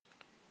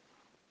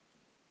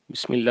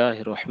بسم اللہ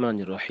الرحمن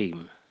الرحیم۔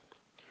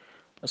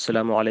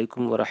 السلام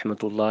علیکم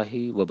ورحمۃ اللہ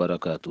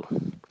وبرکاتہ۔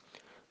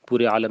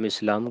 پورے عالم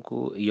اسلام کو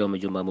یوم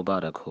جمعہ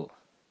مبارک ہو۔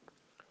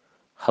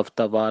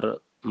 ہفتہ وار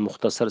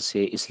مختصر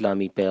سے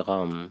اسلامی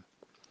پیغام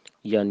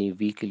یعنی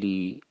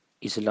ویکلی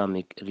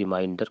اسلامک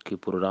ریمائنڈر کے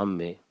پروگرام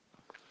میں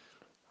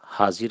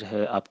حاضر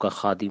ہے آپ کا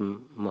خادم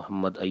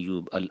محمد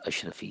ایوب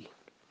الاشرفی۔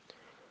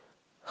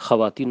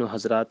 خواتین و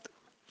حضرات،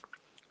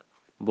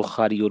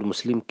 بخاری اور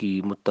مسلم کی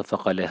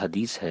متفق علیہ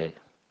حدیث ہے،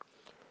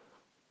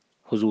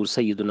 حضور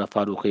سیدنا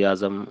فاروق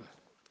اعظم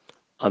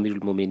امیر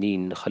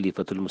المومنین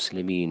خلیفۃ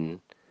المسلمین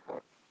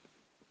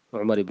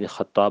عمر بن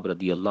خطاب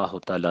رضی اللہ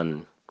تعالیٰ عنہ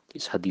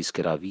اس حدیث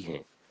کے راوی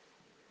ہیں۔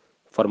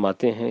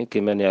 فرماتے ہیں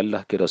کہ میں نے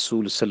اللہ کے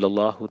رسول صلی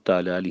اللہ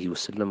تعالیٰ علیہ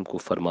وسلم کو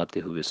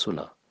فرماتے ہوئے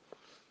سنا،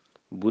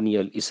 بنی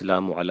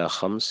الاسلام علی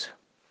خمس،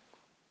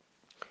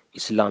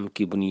 اسلام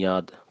کی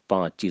بنیاد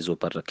 5 چیزوں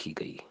پر رکھی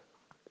گئی: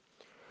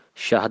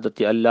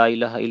 شہادت اللہ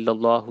الہ الا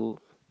اللہ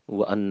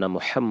وان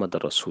محمد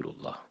رسول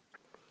اللہ،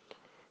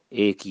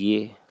 ایک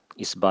یہ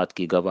اس بات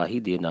کی گواہی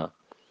دینا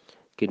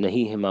کہ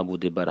نہیں ہے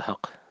معبود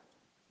برحق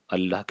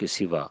اللہ کے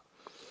سوا،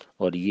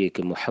 اور یہ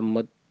کہ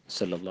محمد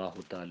صلی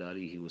اللہ تعالیٰ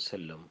علیہ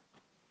وسلم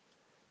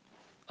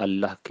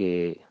اللہ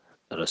کے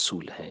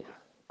رسول ہیں،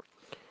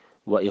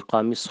 و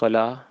اقام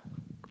الصلاۃ،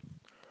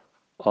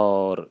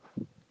 اور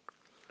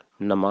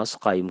نماز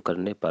قائم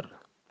کرنے پر،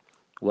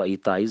 و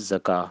ایتاء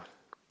الزکاۃ،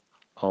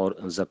 اور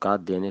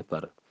زکوٰۃ دینے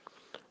پر،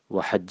 و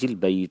حج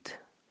البیت،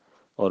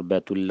 اور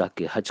بیت اللہ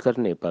کے حج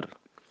کرنے پر،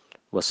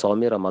 و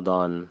صوم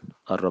رمضان،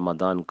 اور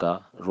رمضان کا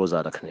روزہ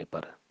رکھنے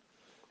پر۔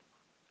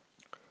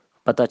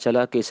 پتہ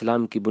چلا کہ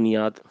اسلام کی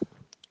بنیاد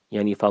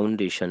یعنی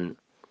فاؤنڈیشن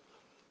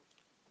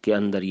کے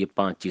اندر یہ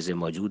 5 چیزیں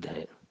موجود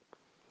ہیں۔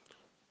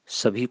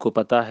 سبھی کو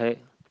پتہ ہے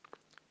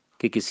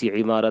کہ کسی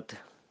عمارت،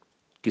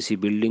 کسی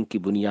بلڈنگ کی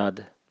بنیاد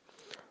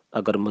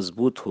اگر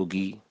مضبوط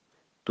ہوگی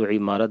تو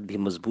عمارت بھی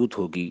مضبوط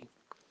ہوگی،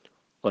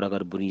 اور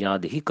اگر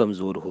بنیاد ہی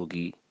کمزور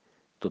ہوگی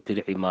تو پھر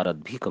عمارت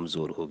بھی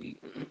کمزور ہوگی۔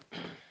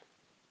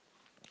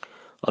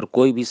 اور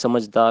کوئی بھی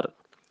سمجھدار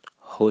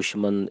ہوش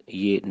مند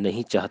یہ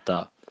نہیں چاہتا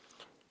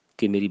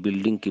کہ میری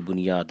بلڈنگ کی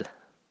بنیاد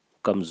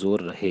کمزور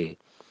رہے،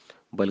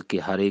 بلکہ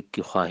ہر ایک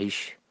کی خواہش،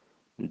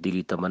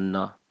 دلی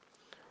تمنا،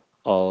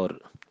 اور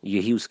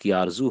یہی اس کی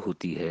آرزو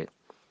ہوتی ہے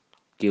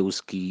کہ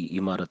اس کی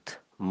عمارت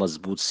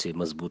مضبوط سے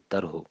مضبوط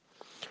تر ہو۔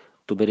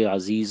 تو میرے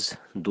عزیز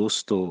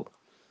دوستو،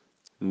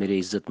 میرے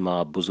عزت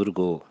مآب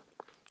بزرگوں،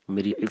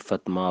 میری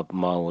عفت مآب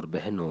ماں اور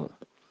بہنوں،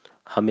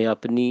 ہمیں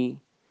اپنی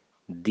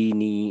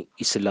دینی،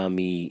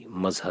 اسلامی،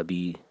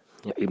 مذہبی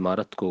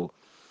عمارت کو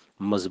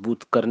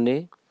مضبوط کرنے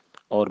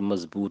اور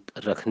مضبوط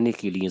رکھنے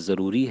کے لیے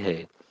ضروری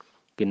ہے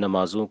کہ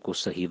نمازوں کو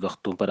صحیح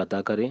وقتوں پر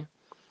ادا کریں،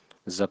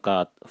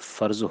 زکوٰۃ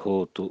فرض ہو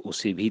تو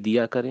اسے بھی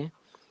دیا کریں،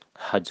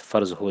 حج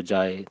فرض ہو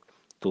جائے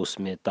تو اس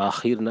میں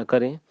تاخیر نہ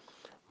کریں،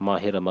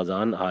 ماہ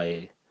رمضان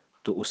آئے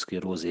تو اس کے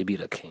روزے بھی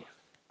رکھیں۔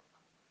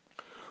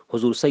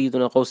 حضور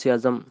سیدنا غوث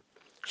اعظم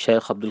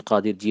شیخ عبد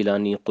القادر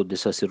جیلانی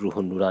قدس سرہ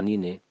النورانی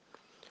نے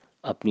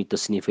اپنی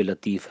تصنیف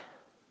لطیف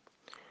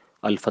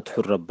الفتح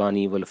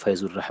الربانی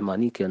والفیض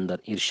الرحمانی کے اندر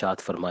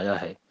ارشاد فرمایا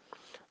ہے،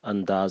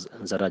 انداز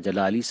ذرا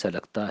جلالی سا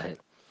لگتا ہے۔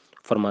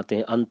 فرماتے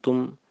ہیں،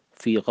 انتم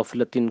فی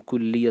غفلت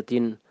کلیت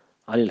عن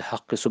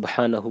الحق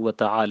سبحانہ و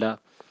تعالی،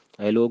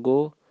 اے لوگو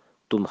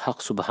تم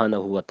حق سبحانہ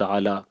و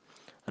تعالی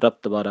رب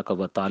تبارک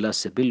و تعالی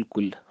سے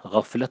بالکل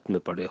غفلت میں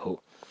پڑے ہو۔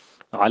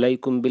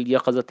 علیکم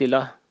بالیقظۃ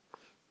لہ،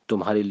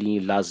 تمہارے لیے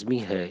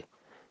لازمی ہے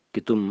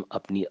کہ تم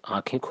اپنی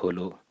آنکھیں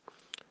کھولو،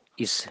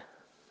 اس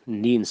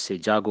نیند سے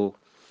جاگو،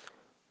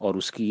 اور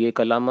اس کی ایک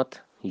علامت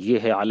یہ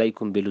ہے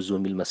علیکم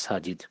بلزوم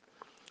المساجد،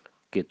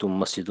 کہ تم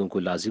مسجدوں کو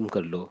لازم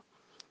کر لو،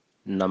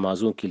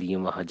 نمازوں کے لیے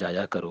وہاں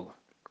جایا کرو،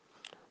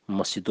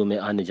 مسجدوں میں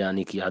آنے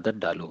جانے کی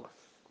عادت ڈالو۔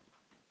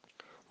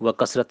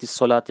 وکثرت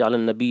الصلاۃ علی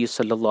النبی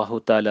صلی اللہ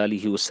تعالیٰ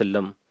علیہ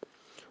وسلم،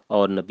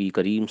 اور نبی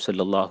کریم صلی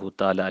اللہ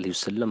تعالیٰ علیہ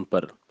وسلم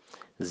پر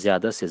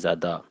زیادہ سے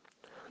زیادہ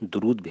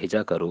درود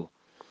بھیجا کرو۔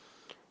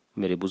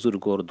 میرے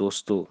بزرگوں اور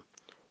دوستو،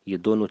 یہ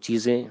دونوں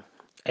چیزیں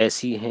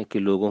ایسی ہیں کہ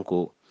لوگوں کو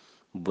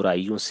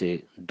برائیوں سے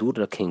دور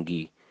رکھیں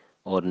گی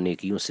اور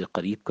نیکیوں سے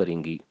قریب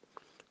کریں گی۔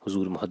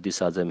 حضور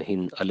محدث اعظم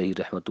ہند علیہ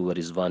رحمت و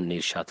رضوان نے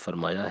ارشاد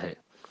فرمایا ہے،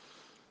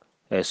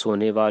 اے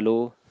سونے والو،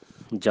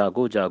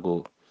 جاگو جاگو،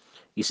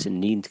 اس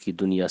نیند کی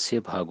دنیا سے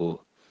بھاگو،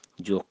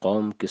 جو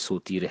قوم کے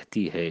سوتی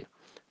رہتی ہے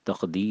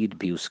تقدیر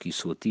بھی اس کی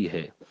سوتی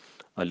ہے۔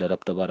 اللہ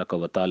رب تبارک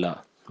و تعالی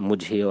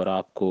مجھے اور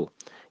آپ کو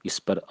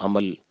اس پر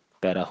عمل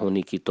پیرا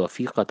ہونے کی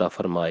توفیق عطا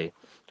فرمائے،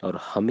 اور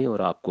ہمیں اور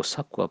آپ کو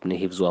سب کو اپنے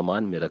حفظ و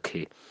امان میں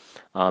رکھے۔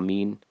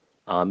 آمین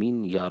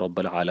آمین یا رب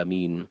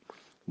العالمین،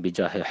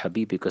 بجاہ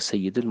حبیبک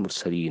سید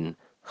المرسلین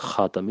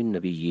خاتم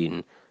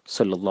النبیین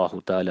صلی اللہ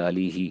تعالی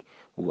علیہ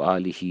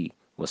وآلہ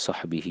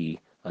وصحبہ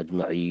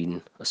اجمعین۔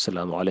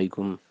 السلام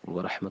علیکم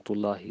ورحمۃ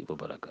اللہ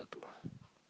وبرکاتہ۔